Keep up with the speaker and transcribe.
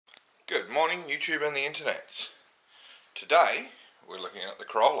Good morning, YouTube and the internets. Today we're looking at the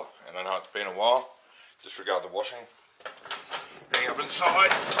Corolla, and I know it's been a while. Disregard the washing being up inside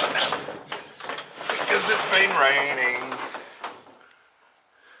because it's been raining.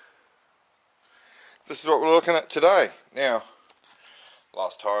 This is what we're looking at today. Now,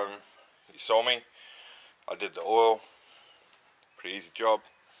 last time you saw me, I did the oil, pretty easy job,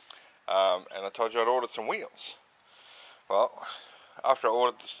 and I told you I'd ordered some wheels. Well, after I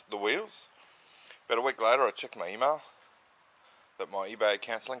ordered the wheels, about a week later I checked my email that my eBay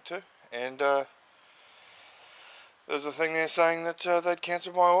account's linked to, and there's a thing there saying that they'd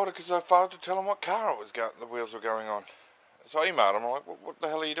cancelled my order because I failed to tell them what car the wheels were going on. So I emailed them, I'm like, what the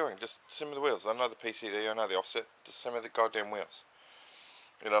hell are you doing? Just send me the wheels. I know the PCD, I know the offset, just send me the goddamn wheels.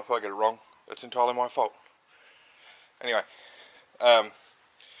 You know, if I get it wrong, it's entirely my fault. Anyway, it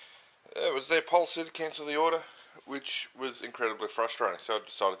was their policy to cancel the order, which was incredibly frustrating, so I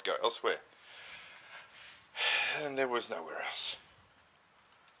decided to go elsewhere. And there was nowhere else.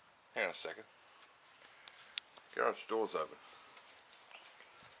 Hang on a second. Garage door's open.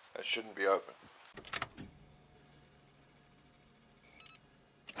 That shouldn't be open.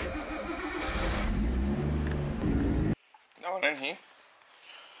 No one in here.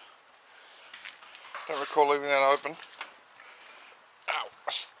 Don't recall leaving that open. Ow,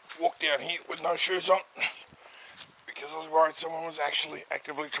 I walked down here with no shoes on because I was worried someone was actually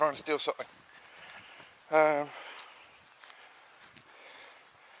actively trying to steal something. The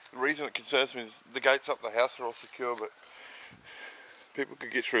reason it concerns me is the gates up the house are all secure, but people could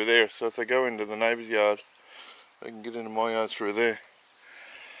get through there, so if they go into the neighbour's yard, they can get into my yard through there.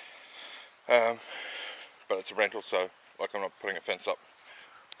 But it's a rental, so like I'm not putting a fence up.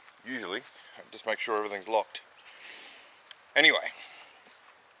 Usually, I just make sure everything's locked. Anyway,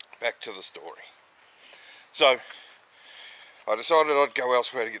 back to the story. So, I decided I'd go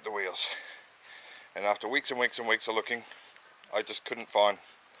elsewhere to get the wheels. And after weeks and weeks and weeks of looking, I just couldn't find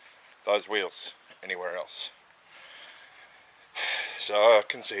those wheels anywhere else. So I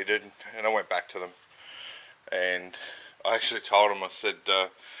conceded and I went back to them, and I actually told them, I said,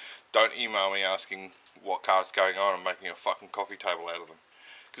 don't email me asking what car's going on. I'm making a fucking coffee table out of them,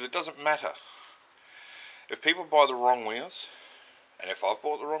 because it doesn't matter. If people buy the wrong wheels, and if I've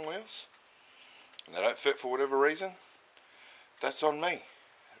bought the wrong wheels and they don't fit for whatever reason, that's on me.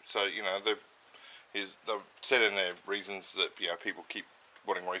 So, you know, they've said in their reasons that, you know, people keep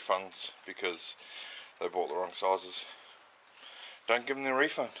wanting refunds because they bought the wrong sizes. Don't give them the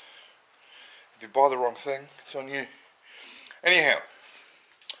refund. If you buy the wrong thing, it's on you. Anyhow,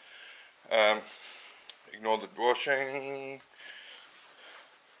 ignore the washing.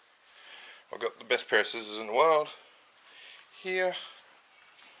 I've got the best pair of scissors in the world here,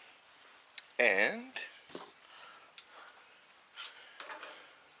 and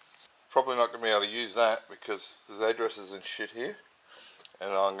probably not going to be able to use that because there's addresses and shit here,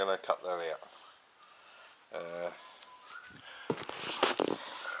 and I'm going to cut that out.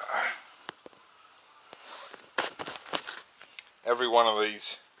 Every one of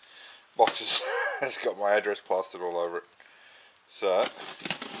these boxes has got my address plastered all over it, so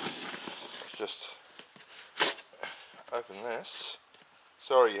just open this.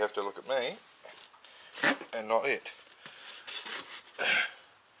 Sorry, you have to look at me and not it.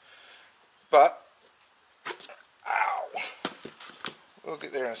 But, ow, we'll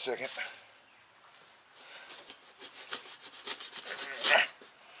get there in a second.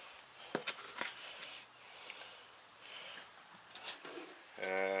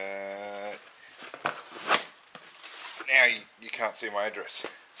 Now you can't see my address.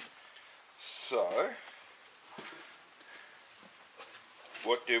 So,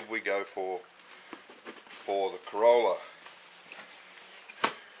 what did we go for the Corolla?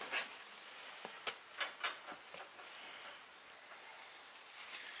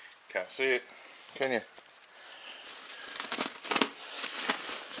 Can't see it, can you?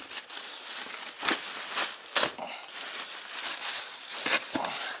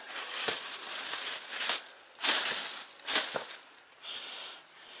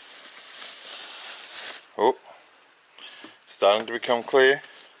 Oh, starting to become clear.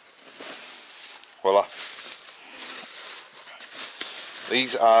 Voila.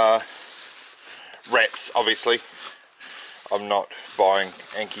 These are reps, obviously. I'm not buying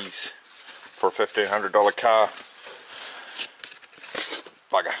Ankies for a $1,500 car.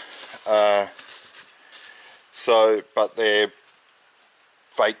 Bugger. But they're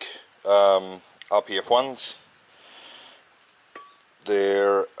fake RPF ones.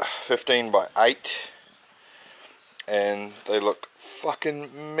 They're 15 by 8 and they look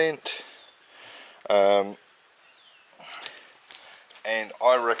fucking mint. and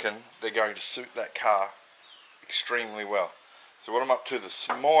I reckon they're going to suit that car extremely well. So what I'm up to this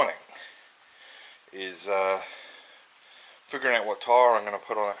morning is figuring out what tyre I'm going to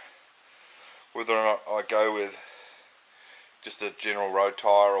put on it, whether or not I go with just a general road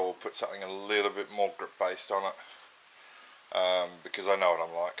tyre or put something a little bit more grip based on it, because I know what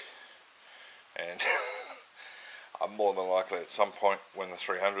I'm like, and I'm more than likely at some point when the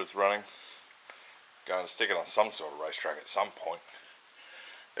 300's running going to stick it on some sort of racetrack at some point.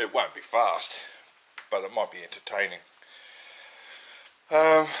 It won't be fast, but it might be entertaining.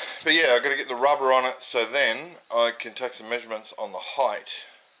 But yeah, I've got to get the rubber on it so then I can take some measurements on the height,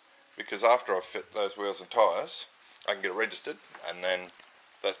 because after I fit those wheels and tyres I can get it registered, and then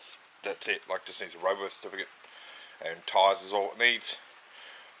that's it. Like, just needs a roadworthy certificate, and tyres is all it needs.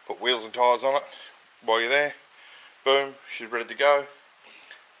 Put wheels and tyres on it while you're there, boom, she's ready to go.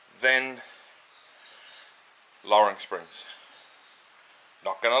 Then lowering springs.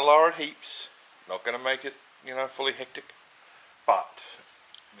 Not going to lower it heaps, not going to make it, you know, fully hectic, but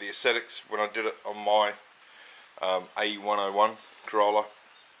the aesthetics, when I did it on my AE101 Corolla,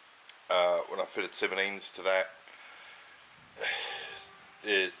 when I fitted 17s to that,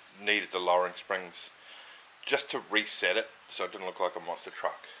 it needed the lowering springs just to reset it so it didn't look like a monster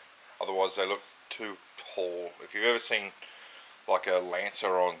truck. Otherwise they look too tall. If you've ever seen like a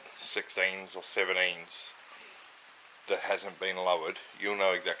Lancer on 16s or 17s that hasn't been lowered, you'll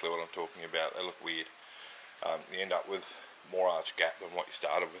know exactly what I'm talking about. They look weird. You end up with more arch gap than what you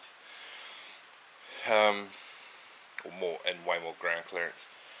started with, or more, and way more ground clearance.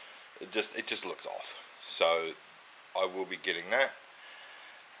 It just looks off. So I will be getting that.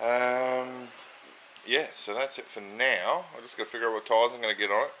 Yeah, so that's it for now. I just got to figure out what tyres I'm going to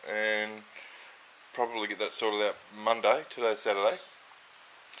get on it, and probably get that sorted out Monday. Today's Saturday,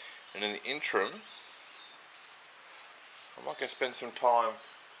 and in the interim I might go spend some time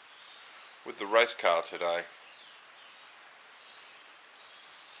with the race car today.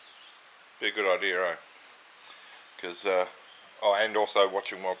 Be a good idea, eh? Because oh, and also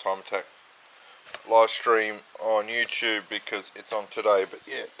watching World Time Attack live stream on YouTube, because it's on today. But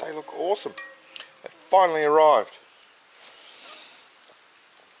yeah, they look awesome. They finally arrived.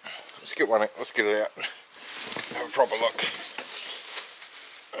 Let's get one. Let's get it out. Have a proper look.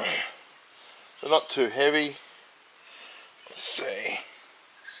 They're not too heavy. Let's see.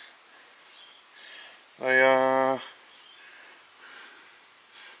 They are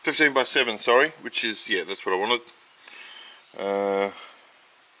 15 by 7, sorry, which is, yeah, that's what I wanted.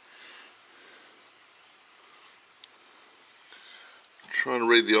 Trying to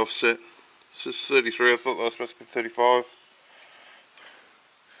read the offset. It says 33, I thought that was supposed to be 35.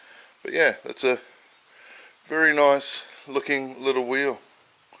 But yeah, that's a very nice looking little wheel.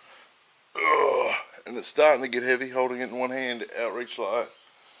 Ugh, and it's starting to get heavy holding it in one hand, outreach like that.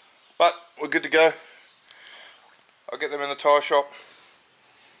 But we're good to go. I'll get them in the tyre shop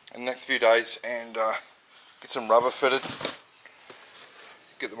in the next few days and get some rubber fitted,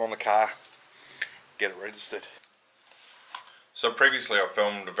 get them on the car, get it registered. So previously I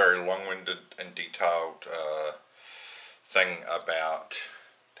filmed a very long-winded and detailed thing about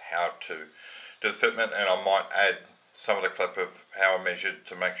how to do the fitment, and I might add some of the clip of how I measured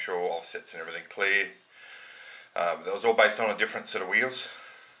to make sure offsets and everything clear. That was all based on a different set of wheels,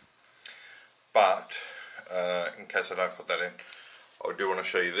 but in case I don't put that in, I do want to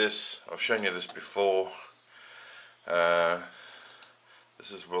show you this. I've shown you this before.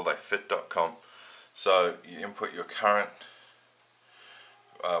 This is willtheyfit.com. So you input your current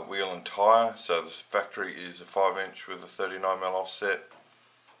wheel and tyre. So this factory is a 5-inch with a 39mm offset.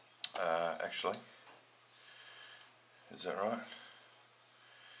 Actually, is that right?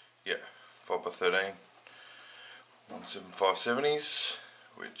 Yeah, 5x13, 175/70s,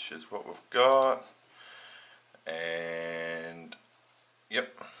 which is what we've got. And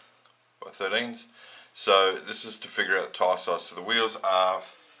yep, by 13s. So this is to figure out the tyre size. So the wheels are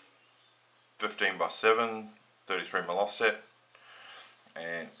 15x7, 33mm offset.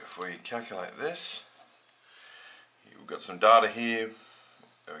 And if we calculate this, we've got some data here.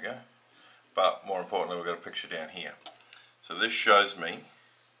 There we go. But more importantly, we've got a picture down here. So this shows me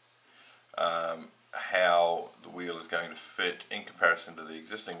how the wheel is going to fit in comparison to the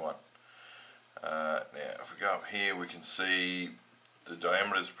existing one. Now, if we go up here, we can see the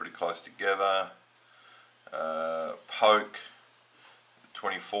diameter is pretty close together. Poke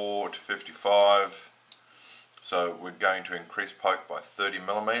 24 to 55. So we're going to increase poke by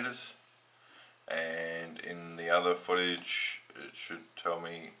 30mm, and in the other footage it should tell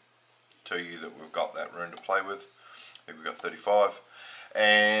you that we've got that room to play with. I think we've got 35.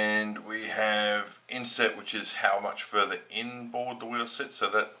 And we have inset, which is how much further inboard the wheel sits, so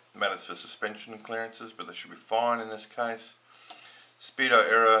that matters for suspension clearances, but they should be fine in this case. Speedo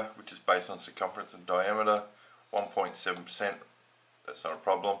error, which is based on circumference and diameter, 1.7%, that's not a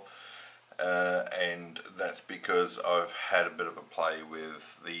problem. And that's because I've had a bit of a play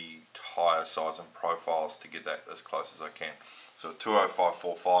with the tyre size and profiles to get that as close as I can. So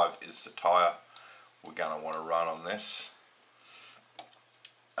 20545 is the tyre we're going to want to run on this,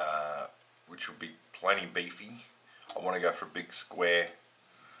 which will be plenty beefy. I want to go for a big square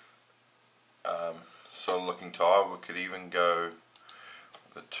sort of looking tyre. We could even go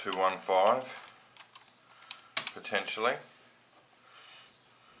the 215 potentially.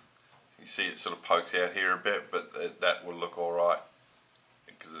 You see it sort of pokes out here a bit, but that will look alright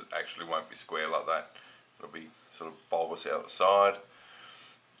because it actually won't be square like that. It'll be sort of bulbous out the side.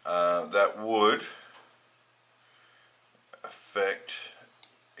 That would affect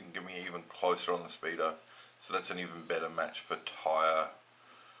and get me even closer on the speedo. So that's an even better match for tyre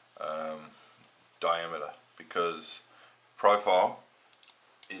diameter, because profile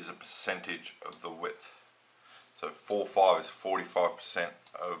is a percentage of the width. So 4.5 is 45%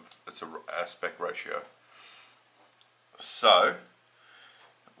 of its aspect ratio. So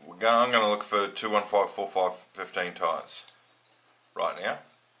I'm going to look for 215, 45, 15 tyres right now,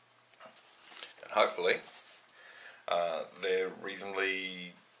 and hopefully they're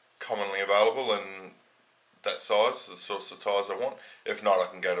reasonably commonly available and that size, the sorts of tyres I want. If not, I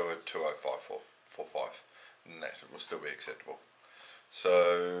can go to a 205, 45, and that will still be acceptable.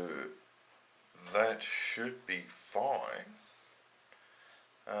 So that should be fine.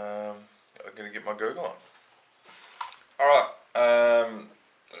 I'm going to get my Google on. Alright,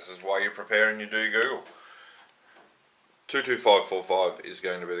 this is why you're preparing your do Google. 22545 is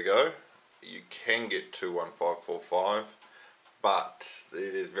going to be the go. You can get 21545, but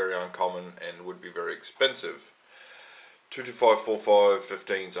it is very uncommon and would be very expensive. 22545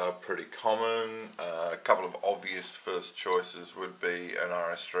 15s are pretty common. A couple of obvious first choices would be an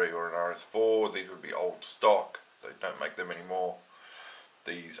RS3 or an RS4. These would be old stock. They don't make them anymore.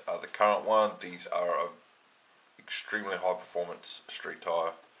 These are the current one. These are a extremely high performance street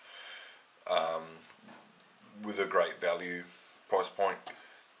tyre with a great value price point.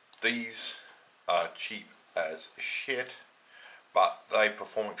 These are cheap as shit, but they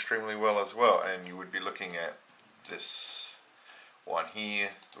perform extremely well as well, and you would be looking at this one here,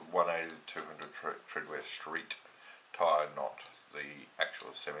 the 180 to 200 treadwear street tyre, not the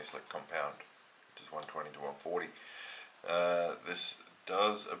actual semi-slick compound, which is 120 to 140. This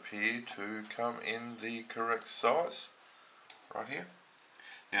does appear to come in the correct size right here.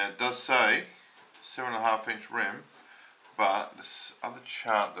 Now it does say 7.5 inch rim, but this other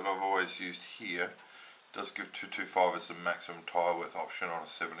chart that I've always used here does give 225 as the maximum tyre width option on a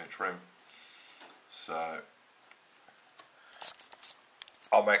 7-inch rim. So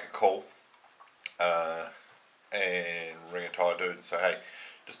I'll make a call and ring a tyre dude and say, hey,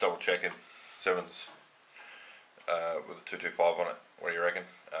 just double checking 7s with a 225 on it. What do you reckon?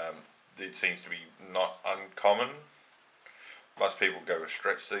 It seems to be not uncommon. Most people go with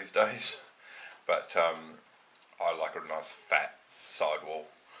stretch these days, but I like a nice fat sidewall.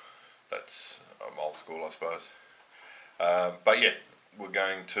 That's old school, I suppose. But yeah, we're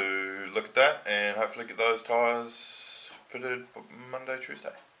going to look at that and hopefully get those tyres fitted Monday,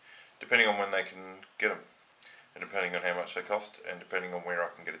 Tuesday, depending on when they can get them, and depending on how much they cost, and depending on where I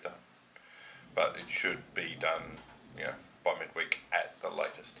can get it done. But it should be done, you know, by midweek at the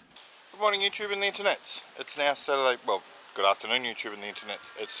latest. Good morning, YouTube and the internets. It's now Saturday. Well, good afternoon, YouTube and the internet.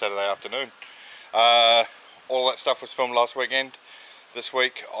 It's Saturday afternoon. All that stuff was filmed last weekend. This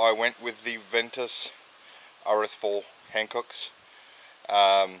week I went with the Ventus RS4 Hancocks.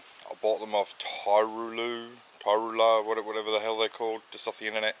 I bought them off Tyrola, whatever the hell they're called, just off the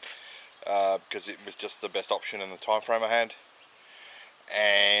internet, because it was just the best option in the time frame I had.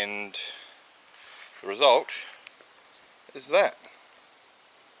 And the result is that.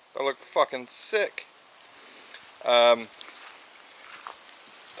 They look fucking sick. I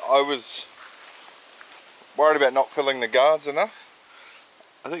was worried about not filling the guards enough.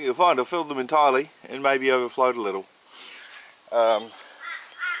 I think you'll find I filled them entirely and maybe overflowed a little.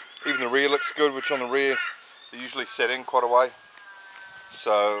 Even the rear looks good, which on the rear they usually set in quite a way.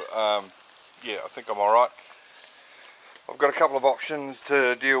 So yeah, I think I'm alright. I've got a couple of options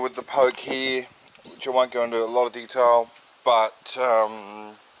to deal with the poke here, which I won't go into a lot of detail, but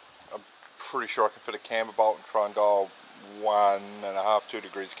I'm pretty sure I can fit a camber bolt and try and dial 1.5, 2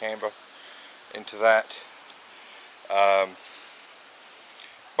 degrees camber into that.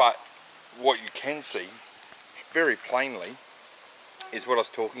 But what you can see very plainly is what I was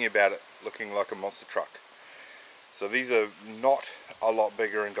talking about, it looking like a monster truck. So these are not a lot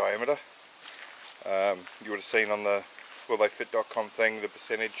bigger in diameter. You would have seen on the willtheyfit.com thing the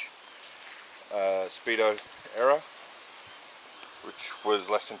percentage speedo error, which was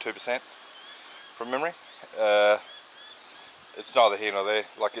less than 2% from memory. It's neither here nor there,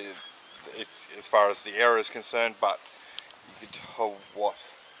 like it's as far as the error is concerned, but you can tell what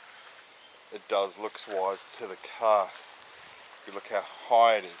it does looks wise to the car. If you look how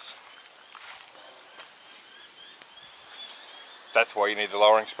high it is. That's why you need the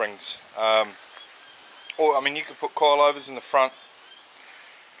lowering springs. Or I mean, you could put coilovers in the front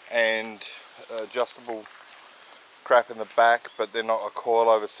and adjustable crap in the back, but they're not a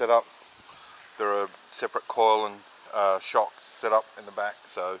coilover setup. They're a separate coil and shock setup in the back,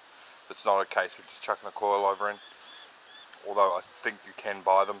 so it's not a case of just chucking a coilover in. Although I think you can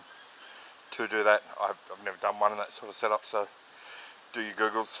buy them to do that. I've never done one in that sort of setup, so do your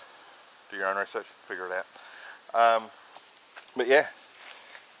Googles, do your own research, figure it out. But yeah,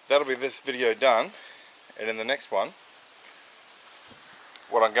 that'll be this video done, and in the next one,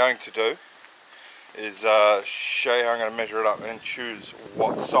 what I'm going to do is show you how I'm going to measure it up and choose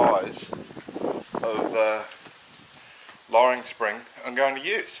what size of lowering spring I'm going to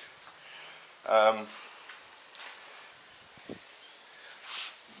use.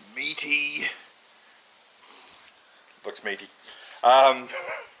 Meaty. Looks meaty. I'm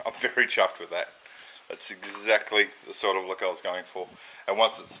very chuffed with that. That's exactly the sort of look I was going for. And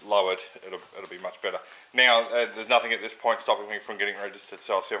once it's lowered, it'll be much better. Now, there's nothing at this point stopping me from getting registered,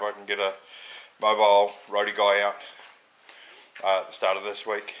 so I'll see if I can get a mobile roadie guy out at the start of this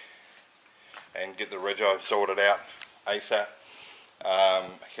week and get the rego sorted out ASAP.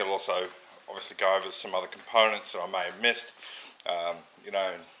 He'll also obviously go over some other components that I may have missed. You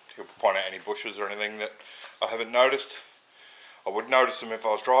know, and he'll point out any bushes or anything that I haven't noticed. I would notice them if I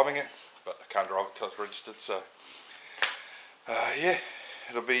was driving it, but I can't drive it till it's registered. So yeah,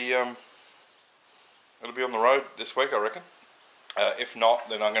 it'll be on the road this week, I reckon. If not,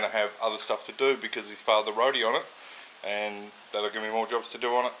 then I'm going to have other stuff to do because he's filed the roadie on it, and that'll give me more jobs to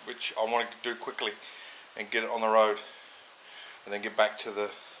do on it, which I want to do quickly and get it on the road and then get back to the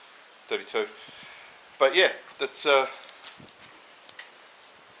 32. But yeah, that's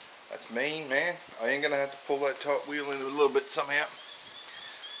mean, man. I am going to have to pull that top wheel in a little bit somehow.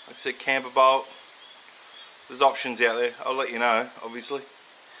 Let's see, camber bolt. There's options out there. I'll let you know, obviously.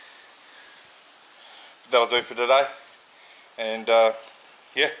 That'll do for today. And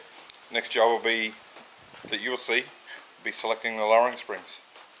yeah, next job will be, that you'll see, be selecting the lowering springs.